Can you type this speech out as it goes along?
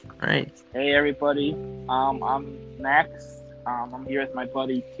All right. Hey everybody, I'm Max. I'm here with my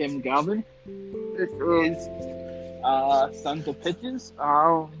buddy Tim Galvin. This is Sons of Pitches.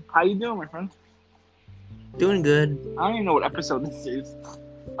 How you doing, my friend? Doing good. I don't even know what episode this is.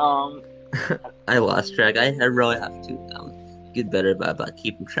 Um, I lost track. I really have to get better about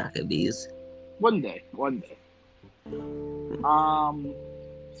keeping track of these. one day. Um,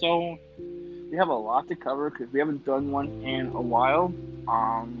 so we have a lot to cover because we haven't done one in a while.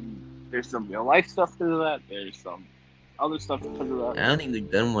 There's some real life stuff to that. There's some other stuff because of that. I don't think we've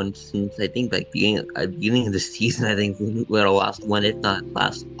done one since I think like beginning of the season. I think we had a last one, if not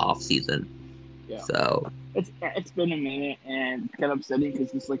last off season. Yeah. So It's been a minute and it's kind of upsetting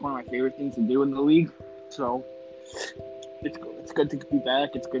because it's like one of my favorite things to do in the league. So it's good to be back.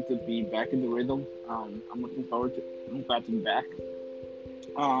 It's good to be back in the rhythm. I'm looking forward to. I'm glad to be back.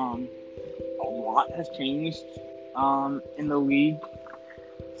 Um, a lot has changed in the league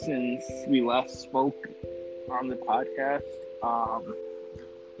since we last spoke on the podcast.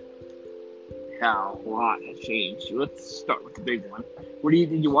 Yeah, a lot has changed. Let's start with the big one.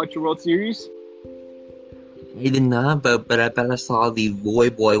 Did you watch your World Series? I did not, but I saw the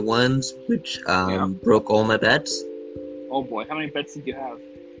Boy ones, which Yeah. broke all my bets. Oh boy, how many bets did you have?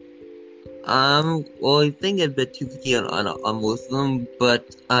 Well, I think I bet 250 on most of them,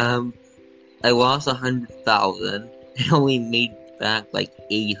 but I lost 100,000. I only made back like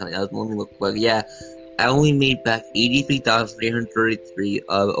 80 something. I was only look like yeah, I only made back 83,333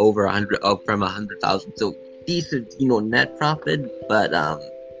 of over 100 up from 100,000. So decent, net profit, but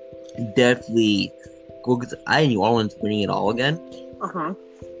definitely cool because I had New Orleans winning it all again, Uh-huh.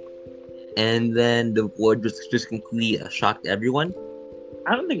 and then the Void just completely shocked everyone.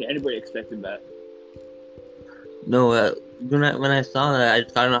 I don't think anybody expected that. No, when I saw that, I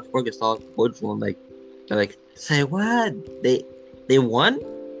just got enough work. I saw the Void one like say what they won.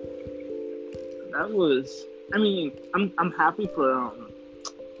 That was. I mean, I'm happy for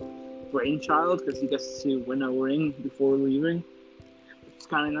Brainchild because he gets to win a ring before leaving. It's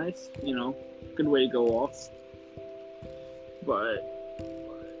kind of nice, Good way to go off. But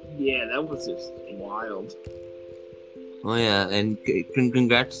yeah, that was just wild. Oh yeah, and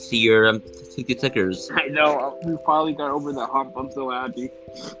congrats to your tickers. I know we finally got over the hump. I'm so happy.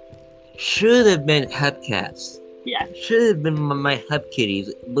 Should have been Hepcats. Yeah. Should have been my Hep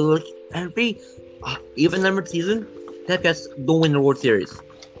Kitties. But look, every even numbered season, Hepcats don't win the World Series.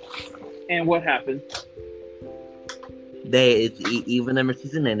 And what happened? It's even numbered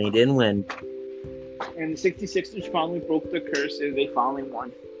season and they didn't win. And the 66ers finally broke the curse and they finally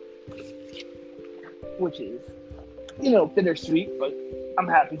won. Which is, bittersweet, but I'm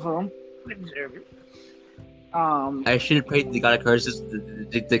happy for them. They deserve it. I should have prayed they got a curse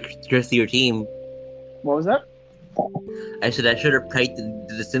to curse to your team. What was that? I should have prayed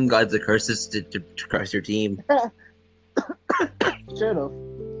the sim gods the curses to curse your team. Should have.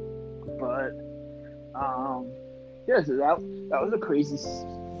 But, yeah, so that was a crazy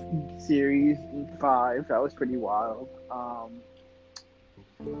series in 5. That was pretty wild.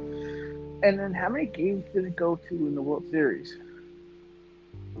 And then how many games did it go to in the World Series?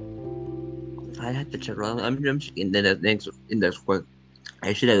 I had to check around. I'm checking the next index quick.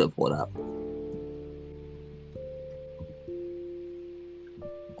 I should have pulled up.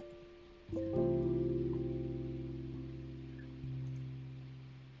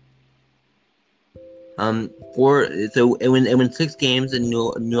 So it went 6 games and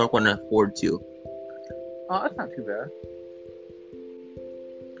New York won 4-2. Oh, that's not too bad.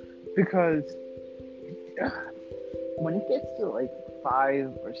 Because when it gets to like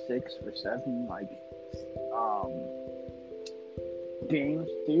 5 or 6 or 7 games,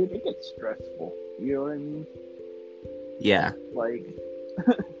 dude, it gets stressful. You know what I mean? Yeah. Like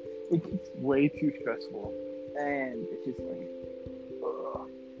it gets way too stressful, and it's just like,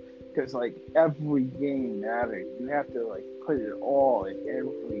 because like every game matters. You have to like put it all in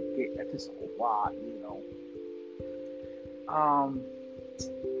every game. That's just a lot,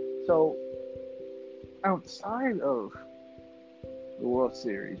 So outside of the World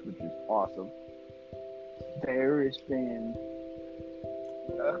Series, which is awesome, there has been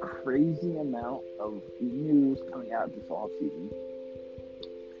a crazy amount of news coming out this offseason.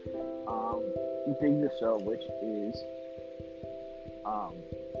 The biggest show, which is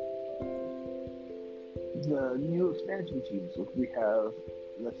the new expansion teams. So we have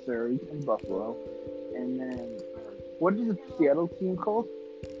the Surge and Buffalo, and then what is the Seattle team called?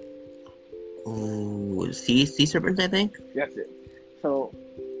 Oh, Sea Serpents, I think. That's it. So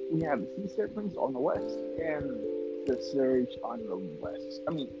we have the Sea Serpents on the west and the Surge on the west.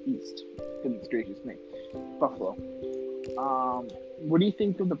 I mean east. Goodness gracious me, Buffalo. What do you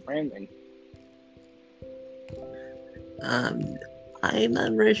think of the branding? Um, I'm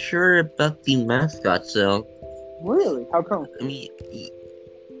not very sure about the mascot, so Really? How come? I mean,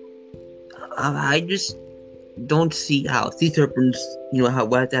 I just don't see how sea serpents, how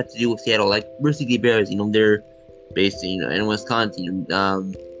what that have to do with Seattle. Like, we're City Bears, they're based, in Wisconsin.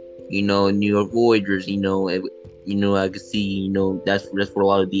 New York Voyagers, I could see, that's where a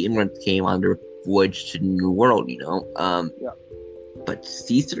lot of the immigrants came on their voyage to the New World. Yeah. But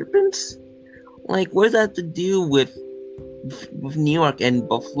sea serpents, like, what does that have to do with New York and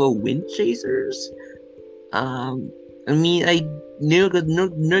Buffalo Wind Chasers? Um, I mean, New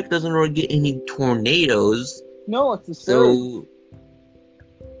York doesn't really get any tornadoes, No, it's absurd.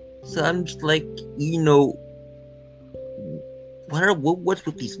 so I'm just like, you know, what's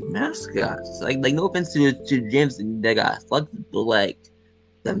with these mascots? Like no offense to James and that got slugs, but like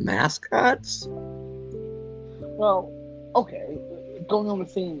the mascots. Well, okay. Going on the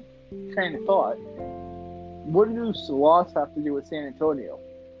same train of thought, what do sloths have to do with San Antonio?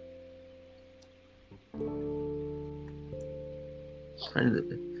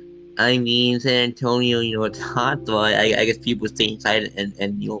 I mean, San Antonio, it's hot, so I guess people stay inside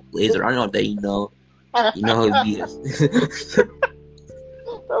and blaze around all day, that it'd be.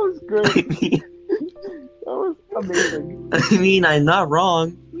 was great. I mean, That was amazing. I mean, I'm not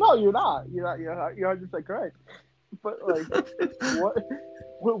wrong. No, you're not. You're 100% correct. But like,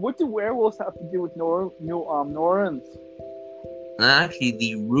 what do werewolves have to do with New Orleans? Actually,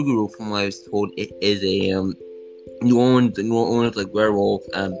 the Rougarou, from what I was told, it is a New Orleans like werewolf,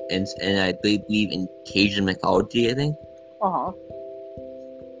 and I believe in Cajun mythology. I think. Uh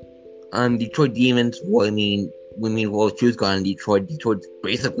huh. Detroit Demons. Well, well, she was gone in Detroit. Detroit's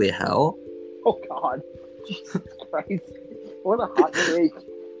basically hell. Oh God, Jesus Christ! What a hot take.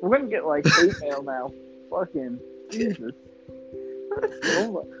 We're gonna get like hate mail now. Fucking Jesus.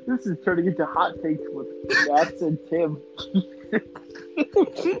 Oh, this is turning into hot takes with Max and Tim.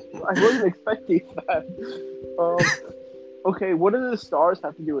 I wasn't expecting that. Okay, what do the stars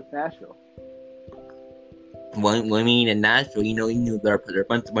have to do with Nashville? Well, in Nashville, there are a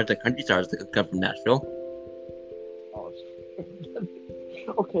bunch of country stars that come from Nashville. Oh,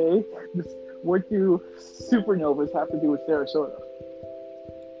 okay. What do supernovas have to do with Sarasota?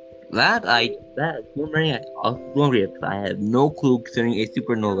 I have no clue, considering a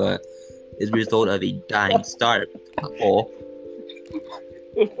supernova is a result of a dying star. Oh,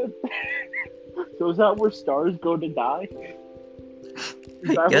 So is that where stars go to die?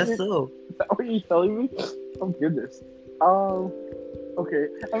 I guess so. Is that what you're telling me? Oh goodness. Okay.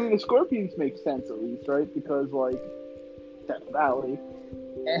 I mean, the Scorpions make sense at least, right? Because like Death Valley.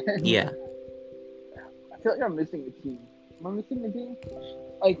 And Yeah. I feel like I'm missing a team. Am I missing a team?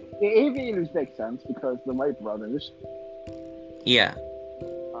 Like the Aviators make sense because the Wright brothers. Yeah.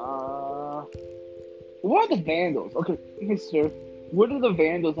 What are the Vandals? Okay, Mister. What do the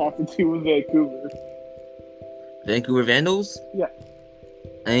Vandals have to do with Vancouver? Vancouver Vandals? Yeah.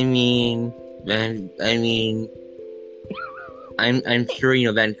 I mean, I'm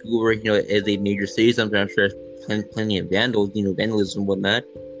sure, Vancouver, is a major city, so I'm sure there's plenty of vandals, vandalism and whatnot.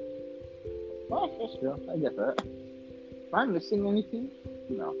 Oh, that's true. I get that. Am I missing anything?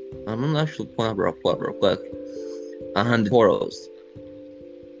 No. I'm not sure. Pull up real quick. The Toros.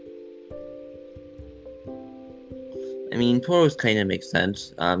 I mean, Toros kind of makes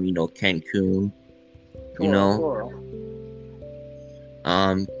sense. Cancun. Toro.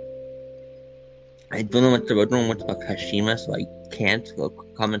 I don't know much about Kashima, so I can't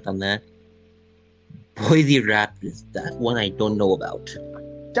comment on that. Boise Raptors, that's one I don't know about.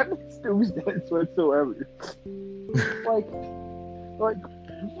 That makes no sense whatsoever. like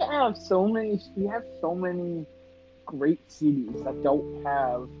we have so many great cities that don't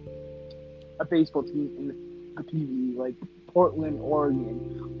have a baseball team in the PV, like Portland,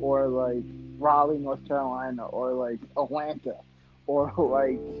 Oregon, or like Raleigh, North Carolina, or like Atlanta, or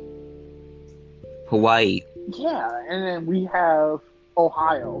like Hawaii. yeah, and then we have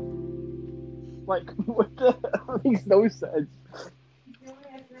Ohio. Like, what the hell makes no sense?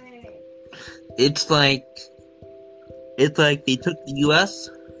 It's like they took the U.S.,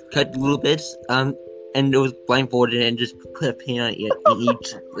 cut little bits, and it was blindfolded and just put a pin on it in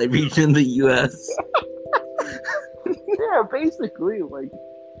each region of the U.S. Yeah, basically, like,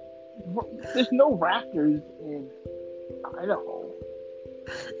 there's no Raptors in Idaho.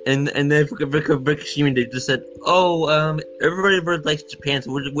 And then for Fukushima, they just said, "Oh, everybody likes Japan,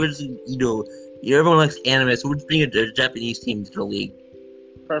 so we're just everyone likes anime, so we're just bringing a Japanese team to the league."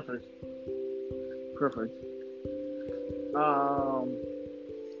 Perfect.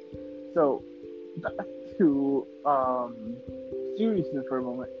 So to seriousness for a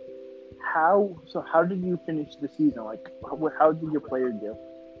moment. How did you finish the season? Like, how did your player do?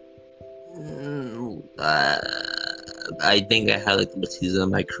 Mm, uh, I think I had like the best season of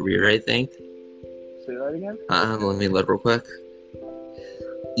my career. I think. Say that again. Let me look real quick.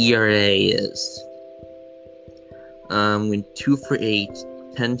 ERA is went 2 for 8,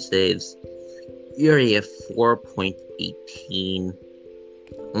 10 saves. ERA of 4.18.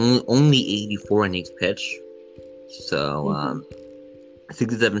 Only 84 innings pitched. So Mm-hmm.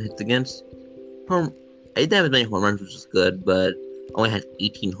 67 hits against. I didn't have as many home runs, which is good, but I only had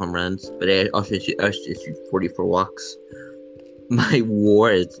 18 home runs. But I also issued 44 walks. My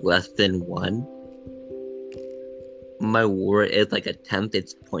WAR is less than 1. My WAR is like a tenth.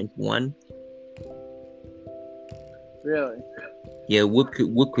 It's 0.1. Really? Yeah, whip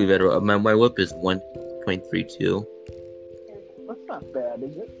could be better. My whip is 1.32. That's not bad,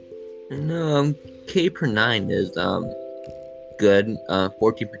 is it? No, K per 9 is good.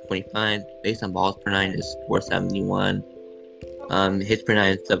 14.25. Based on balls per 9 is 471. Hits per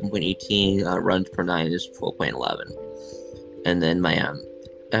 9 is 7.18. Runs per 9 is 12.11. And then my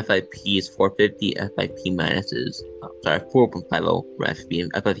FIP is 450. FIP minus is 4.50.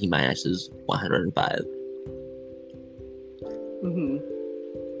 FIP minus is 105. Mm-hmm.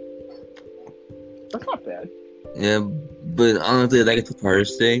 That's not bad. Yeah, but honestly, like it's the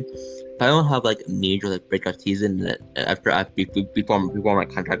hardest thing. If I don't have like a major like breakout season that before my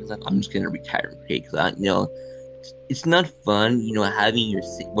contract is up, I'm just gonna retire because it's not fun, having your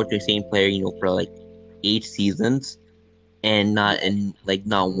same player, for like 8 seasons and not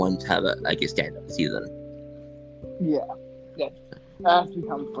one to have a stand up season. Yeah. That's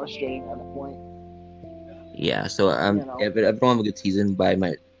become frustrating at a point. Yeah, so You know. if I don't have a good season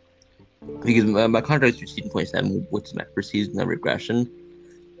because my contract is through season 27, which is my first season of regression.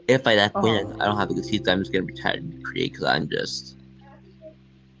 If by that point Uh-huh. I don't have a good season, I'm just gonna retire and create because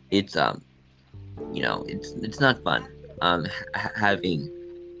it's it's not fun. Having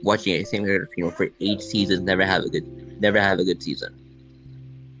watching a same character, for 8 seasons, never have a good season.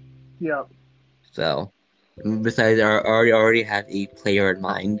 Yeah. So, besides, I already have a player in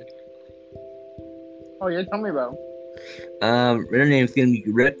mind. Oh yeah, tell me about him. Her name's gonna be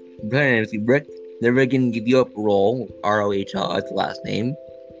Rick. Her name's gonna be Rick. Never gonna give you up. Rohl as the last name.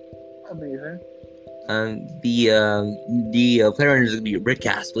 Amazing. The player is gonna be Rick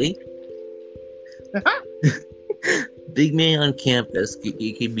Astley. Big man on campus.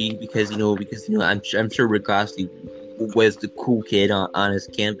 It could be because I'm sure Rick Astley was the cool kid on his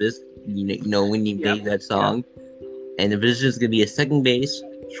campus. When he Yep. made that Yeah. song. And the position is gonna be a second base,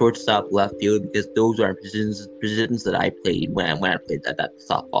 shortstop, left field because those are positions that I played when I played that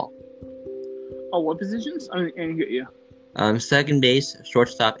softball. Oh, what positions? I didn't get you. Second base,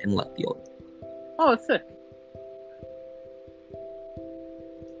 shortstop, and left field. Oh, that's sick.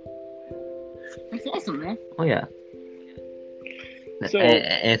 That's awesome, man. Oh yeah. So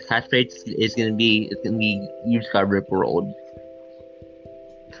And his catchphrase is gonna be you just got rip rolled.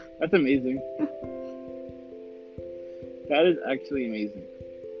 that's amazing. That is actually amazing.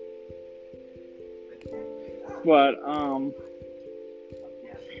 But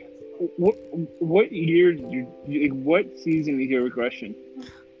what year did what season is your regression?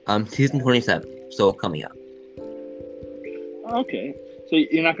 Season 27, so coming up. Okay, so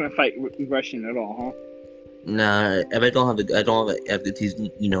you're not gonna fight regression at all, huh? Nah, if I don't have a good season,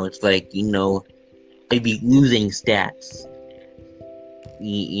 it's like I'd be losing stats.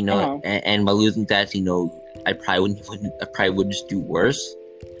 Uh-huh. And by losing stats, I probably would just do worse.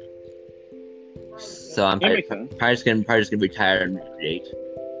 So I'm That makes sense. probably just gonna retire and recreate.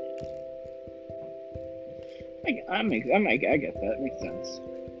 I get that. Makes sense.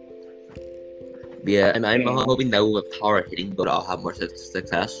 Yeah, I'm You know. hoping that with power hitting, but I'll have more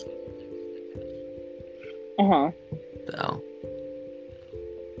success. Uh-huh. So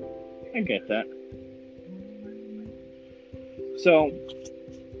I get that. So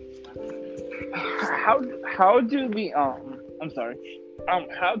how do the I'm sorry.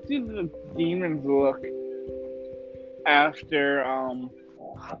 How do the demons look after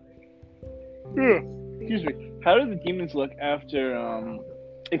excuse me. How do the demons look after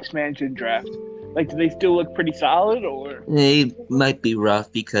expansion draft? Like, do they still look pretty solid, or? it might be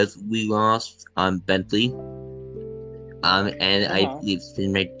rough because we lost Bentley. And I Uh-huh. believe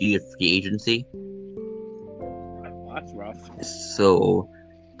Finn might do a free agency. Well, that's rough. So,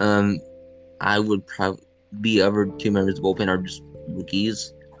 um, I would probably the other two members of the bullpen are just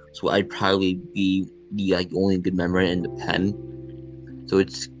rookies. So I'd probably be the like only good member in the pen. So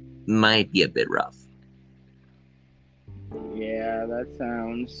it's might be a bit rough. Yeah, that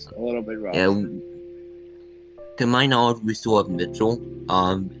sounds a little bit rough. Yeah, to my knowledge, we still have Mitchell,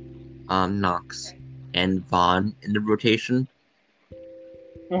 Knox, and Vaughn in the rotation.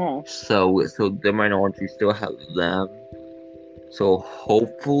 So to my knowledge, we still have them. So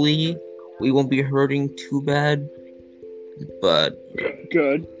hopefully we won't be hurting too bad. But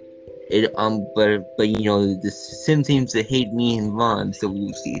Good. but you know, the Sim seems to hate me and Vaughn, so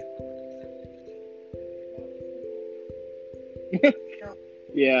we'll see.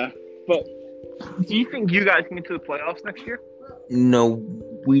 Yeah, but do you think you guys can get to the playoffs next year? No,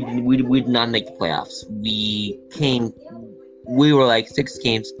 we did not make the playoffs. We were like 6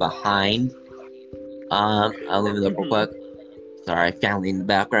 games behind. I'll leave it up real quick. Sorry, family in the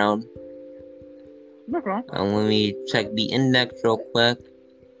background. No problem. Let me check the index real quick.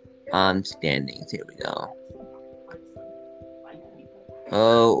 Standings. Here we go.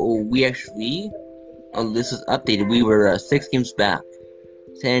 We actually. Oh, this is updated. We were 6 games back.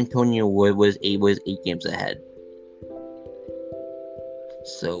 San Antonio was 8 games ahead.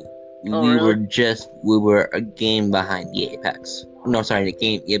 So we were a game behind the Apex. No, sorry,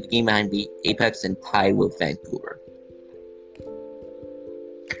 the game behind the Apex and tied with Vancouver.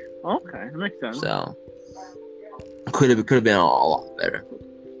 Okay, that makes sense. So could have been a lot better.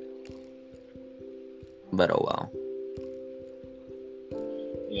 But oh well.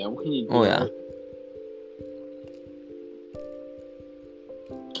 Yeah, what can you do? Oh yeah.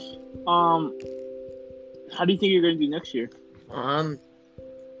 How do you think you're gonna do next year?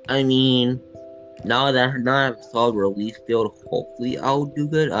 I mean, now that I've solved release field, hopefully I'll do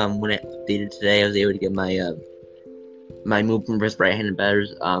good. When I updated today, I was able to get my my movement versus right-handed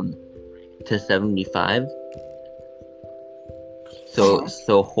batters to 75.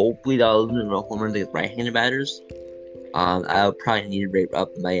 So hopefully that'll limit my home runs against right-handed batters. I'll probably need to rate up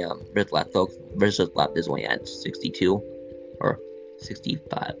my versus left folks. Versus left is only at 62 or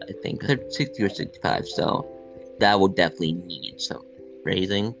 65, I think. 60 or 65. So that will definitely need some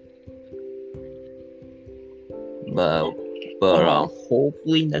raising. But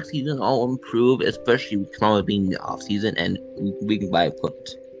hopefully next season I'll improve, especially with tomorrow being the off season and we can buy equipment.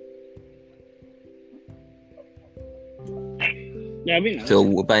 Yeah, I mean. So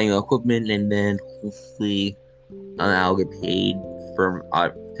we're buying equipment and then hopefully I'll get paid for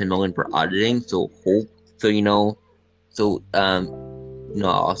 10 million for auditing. So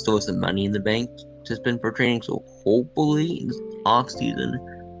I'll still have some money in the bank to spend for training. So hopefully this off season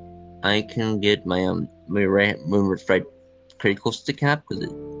I can get my right pretty close to cap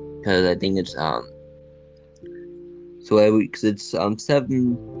because I think it's because it's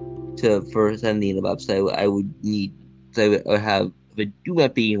 7 to for 70 and above. So I would need I would have if I do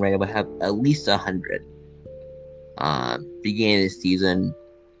that being right, I would have at least 100 beginning of the season.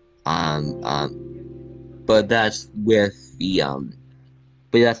 But that's with the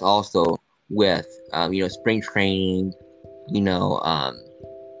but that's also with spring training,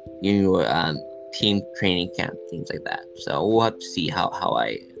 team training camp, things like that. So we'll have to see how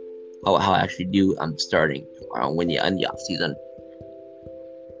I actually do starting when the off season.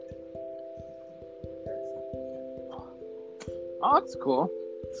 Oh, that's cool.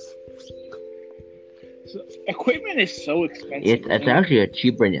 So, equipment is so expensive. It's actually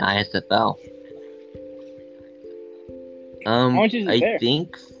cheaper in the ISFL. How much is it there? I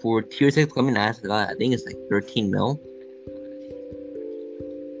think for tier 6 coming to ISFL, I think it's like 13 mil.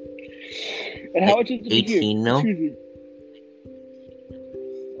 And how much is it 18 mil?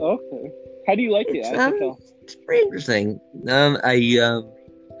 Okay. How do you like it? It's pretty interesting.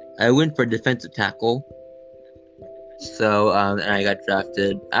 I went for defensive tackle. So and I got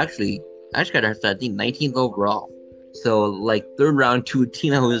drafted. Actually got drafted, I think 19th overall. So like 3rd round to a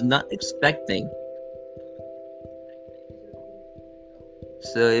team I was not expecting.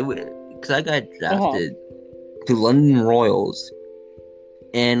 So because I got drafted to London Royals,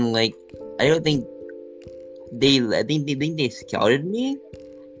 and like I don't think I think they scouted me,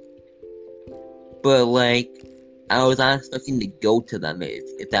 but like I was not expecting to go to them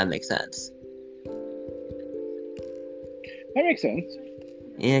if that makes sense. That makes sense.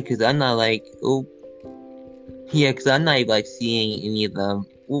 Yeah, because I'm not like because I'm not like seeing any of them.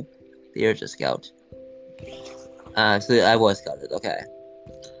 There's a scout. So I was scouted. Okay.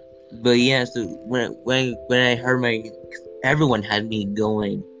 But yeah, so when I heard everyone had me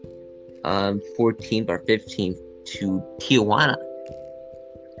going 14th or 15th to Tijuana,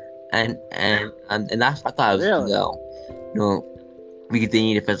 and that's I thought I was gonna go. Because they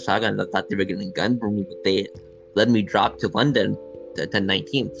needed defensive tackle, and I thought they were gonna gun for me, but they let me drop to London to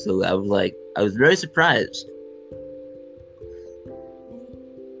 19th. So I was very surprised.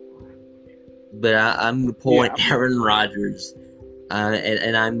 But I'm gonna pull Aaron Rodgers.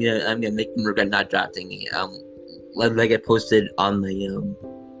 And I'm gonna make them regret not drafting me. like I posted on the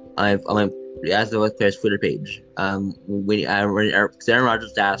on my As the West Players Twitter page. When Aaron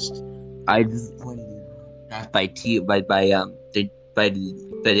Rodgers asked, I disappointed asked by the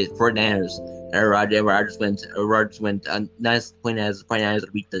 49ers. Aaron Rodgers went not disappointed as the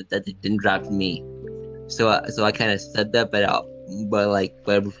 49ers that they didn't draft me. So I kind of said that, but like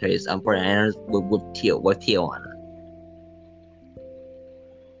but rephrase 49ers with Tijuana.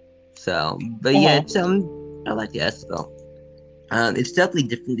 So, but yeah, Uh-huh. it's I like the SFL. It's definitely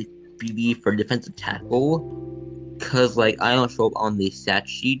different to BB for defensive tackle, cause like I don't show up on the stat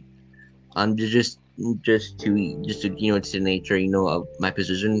sheet. Just to to the nature of my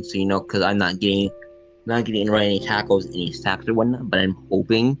position. So cause I'm not getting right any tackles, any sacks or whatnot. But I'm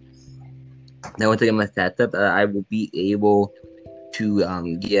hoping that once I get my stats up, I will be able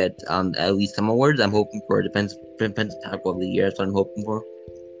to get at least some awards. I'm hoping for a defensive tackle of the year. That's what I'm hoping for.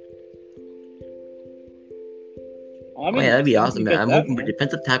 Well, that'd Oh be yeah, that'd nice. be I hope awesome, you man. get I'm that, hoping for man.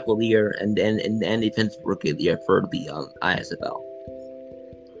 defensive tackle of the year and defensive rookie of the year for the ISFL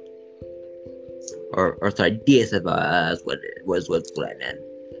or sorry DSFL. That's what it was what I meant.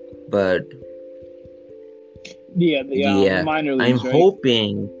 But Yeah, the yeah, minor I'm leagues, right?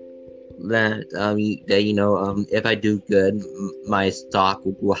 hoping that if I do good, my stock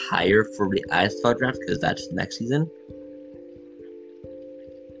will go higher for the ISFL draft because that's next season.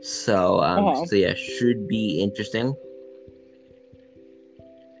 Uh-huh. So yeah, should be interesting.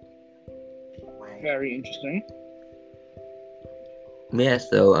 Very interesting. Yeah,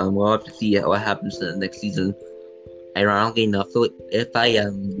 so we'll have to see what happens in the next season. Ironically enough, though, if I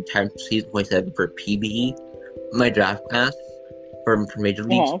retire in season 27 for PBE, my draft class for major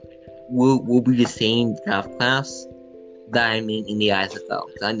leagues Uh-huh. will be the same draft class that I'm in the ISFL.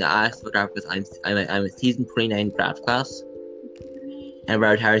 Because I'm the ISFL draft class. I'm a season 29 draft class, and if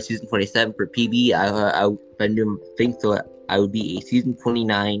I retire season 27 for PBE, if I do think so, I would be a season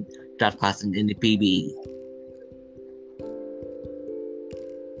 29 draft class in the PBE.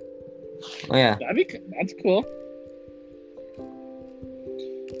 Oh yeah. That's cool.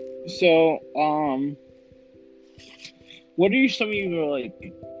 So, what are some of your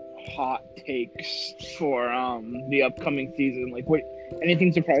like hot takes for the upcoming season? Like, what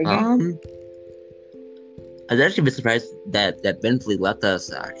anything surprising? I was actually a bit surprised that Bentley left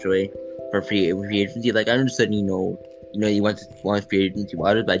us actually for free agency. Like I understood, he wants free agency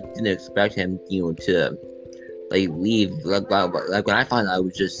waters, but I didn't expect him, to like leave. Like when I found out, it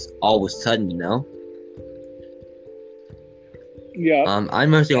was just all of a sudden. Yeah, I'm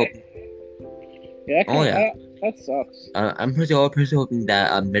personally hoping. yeah, Oh yeah, that sucks. I'm personally hoping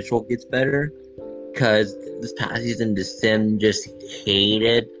that Mitchell gets better because this past season, the Sim just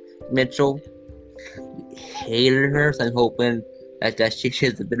hated Mitchell, hated her. So I'm hoping that she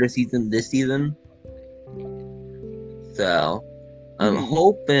has a better season this season. So I'm Hmm.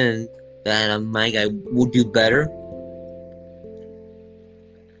 hoping that my guy will do better,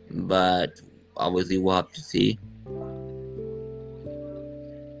 but obviously we'll have to see.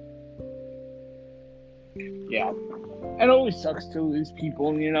 Yeah, it always sucks to lose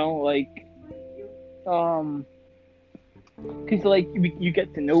people. Like because like you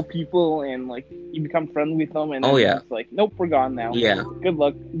get to know people and like you become friendly with them, and Oh then yeah, it's like, nope, we're gone now. yeah, Good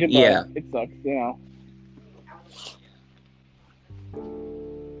luck, goodbye. yeah, It sucks.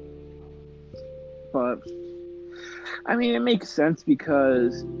 But I mean, it makes sense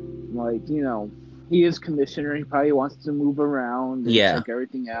because, like, he is commissioner. He probably wants to move around and yeah, check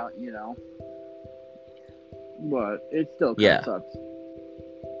everything out. But it still kind of yeah. sucks.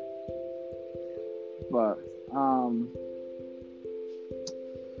 But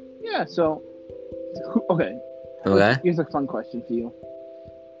yeah. So okay, Okay. here's a fun question for you.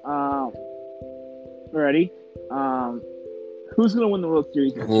 Um, ready? Um, who's gonna win the World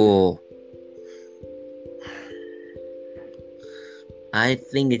Series next year? Oh, I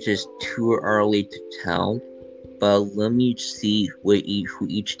think it's just too early to tell. But let me see who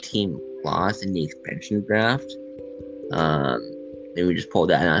each team lost in the expansion draft. Um, Let me just pull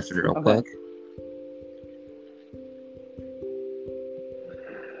that answer real Okay. quick.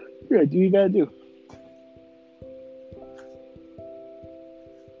 Yeah, do you gotta do?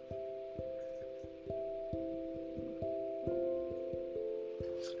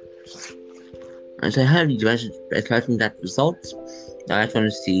 And so I have these aside from that results, I just want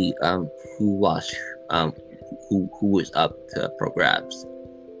to see who lost who was up to pro grabs.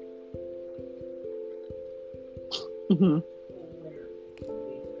 Mm-hmm.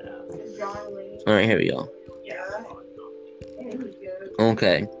 All right, here we go.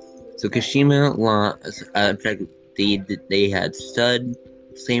 Okay, so Kashima lost. They had Stud,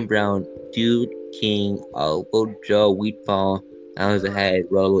 St. Brown, Dude, King, Lil Joe, Wheatfall, Alex Ahead,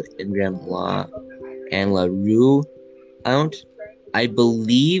 Rolo, Ingram Blanc, and LaRue out. I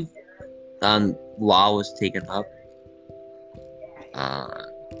believe Law was taken up. Uh,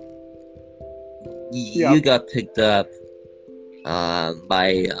 Yep. you got picked up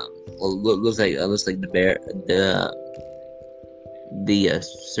by looks like the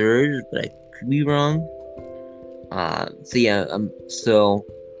Surge, but I could be wrong. So yeah,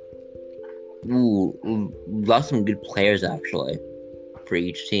 lost some good players actually for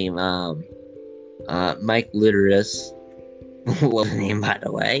each team. Mike Litteris was the name, by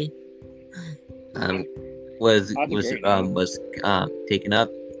the way. Um, That's a great name. was taken up.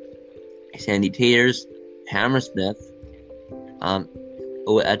 Sandy Taters, Hammersmith. Um,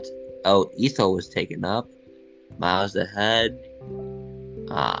 Esau was taken up. Miles ahead.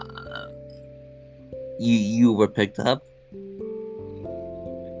 Uh, you were picked up.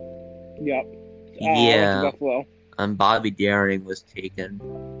 Yep. I went to Yeah. Buffalo. Bobby Daring was taken.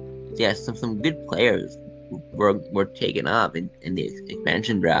 Yeah, some good players were taken up in the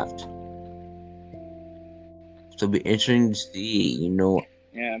expansion draft. So it'll be interesting to see,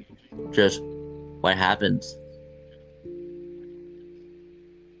 Yeah. just what happens.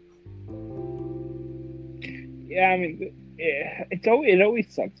 Yeah, I mean, it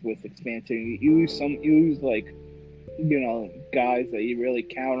always sucks with expansion. You lose like guys that you really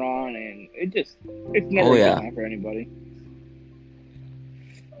count on, and it's never Oh a good yeah, time for anybody.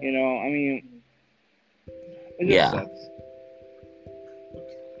 I mean, it just yeah. sucks.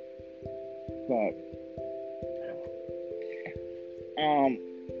 But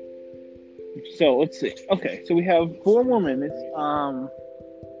so let's see. Okay, so we have 4 more minutes.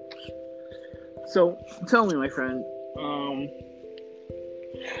 So tell me, my friend. Oh,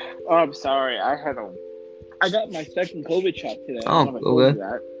 I'm sorry. I got my second COVID shot today. I don't know if I told you Okay.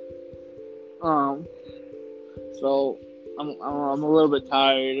 that. So I'm a little bit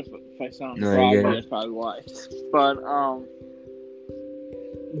tired. If I sound No, you're froggy, good. that's probably why. But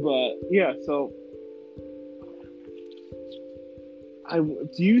yeah. So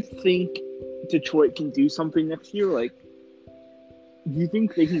do you think Detroit can do something next year? Like, do you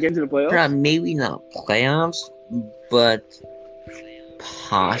think they can get into the playoffs? Maybe not playoffs, but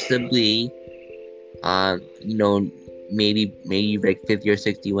possibly. Maybe like 50 or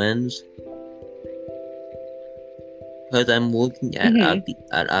 60 wins. Because I'm looking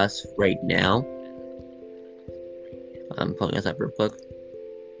at us right now. I'm pulling us up real quick.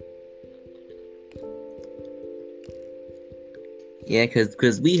 Yeah,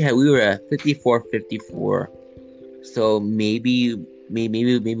 because we were at 54-54, so maybe we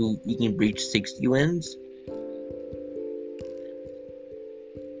can reach 60 wins.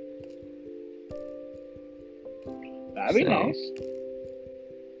 That'd be So nice.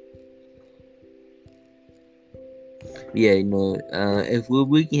 yeah, if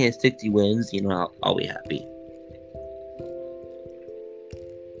we can hit 60 wins, I'll be happy.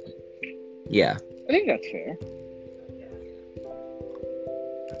 Yeah. I think that's fair.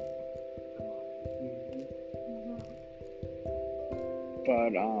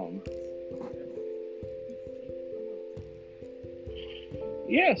 But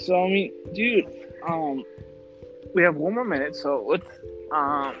yeah. So I mean, dude, we have 1 more minute, so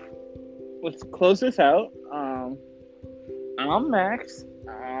let's close this out. I'm Max.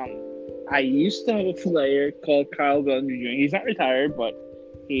 I used to have a player called Kyle Bellinger Jr. He's not retired, but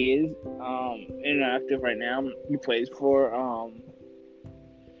he is inactive right now. He plays for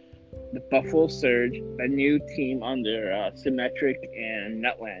the Buffalo Surge, a new team under Symmetric and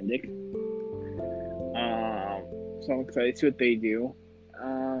Nutlandic. So I'm excited to see what they do.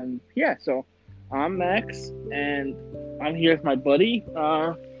 Yeah, so I'm Max, and I'm here with my buddy.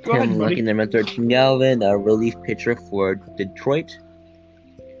 Go ahead, Him buddy. lucky number 13 Galvin, a relief pitcher for Detroit.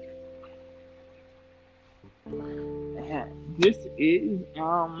 This is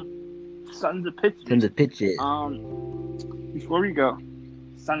Sons of Pitches. Sons of Pitches. Before we go,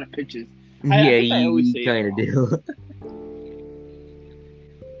 Son of Pitches. Yeah, I think I always say you kind of do.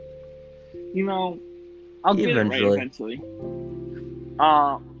 I'll get it right Eventually. eventually.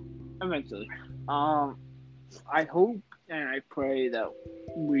 Eventually. I hope and I pray that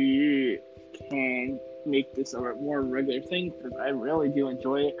we can make this a more regular thing because I really do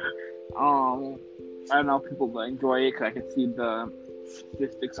enjoy it. I don't know if people will enjoy it because I can see the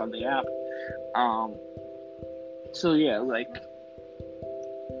statistics on the app. So yeah,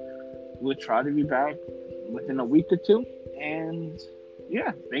 we'll try to be back within a week or two, and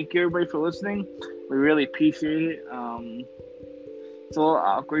yeah, thank you everybody for listening. We really appreciate it. It's a little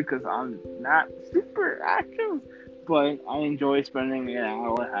awkward because I'm not super active but I enjoy spending an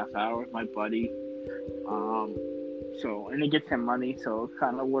hour, half hour with my buddy. Um, and it gets him money, so it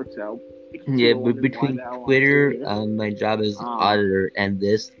kind of works out. It gets a Yeah, little but intertwined between out while I'm still Twitter, here. my job as Um, auditor, and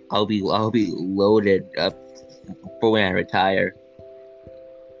this, I'll be loaded up for when I retire.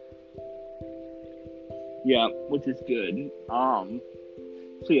 yeah, which is good.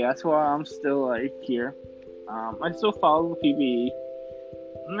 So yeah, that's why I'm still like here. I still follow the PBE.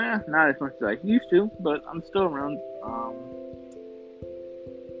 Nah, not as much as I used to, but I'm still around.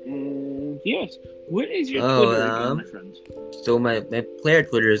 And yes, what is your Oh, Twitter again, my friend? so my player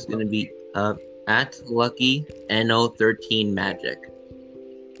Twitter is gonna be at Lucky NO13 Magic.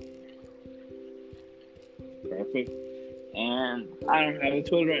 Perfect. And I don't have a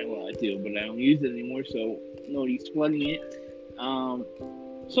Twitter. Well, I do, but I don't use it anymore, so nobody's flooding it.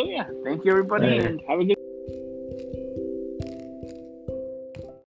 So yeah, thank you All everybody, right. and have a good.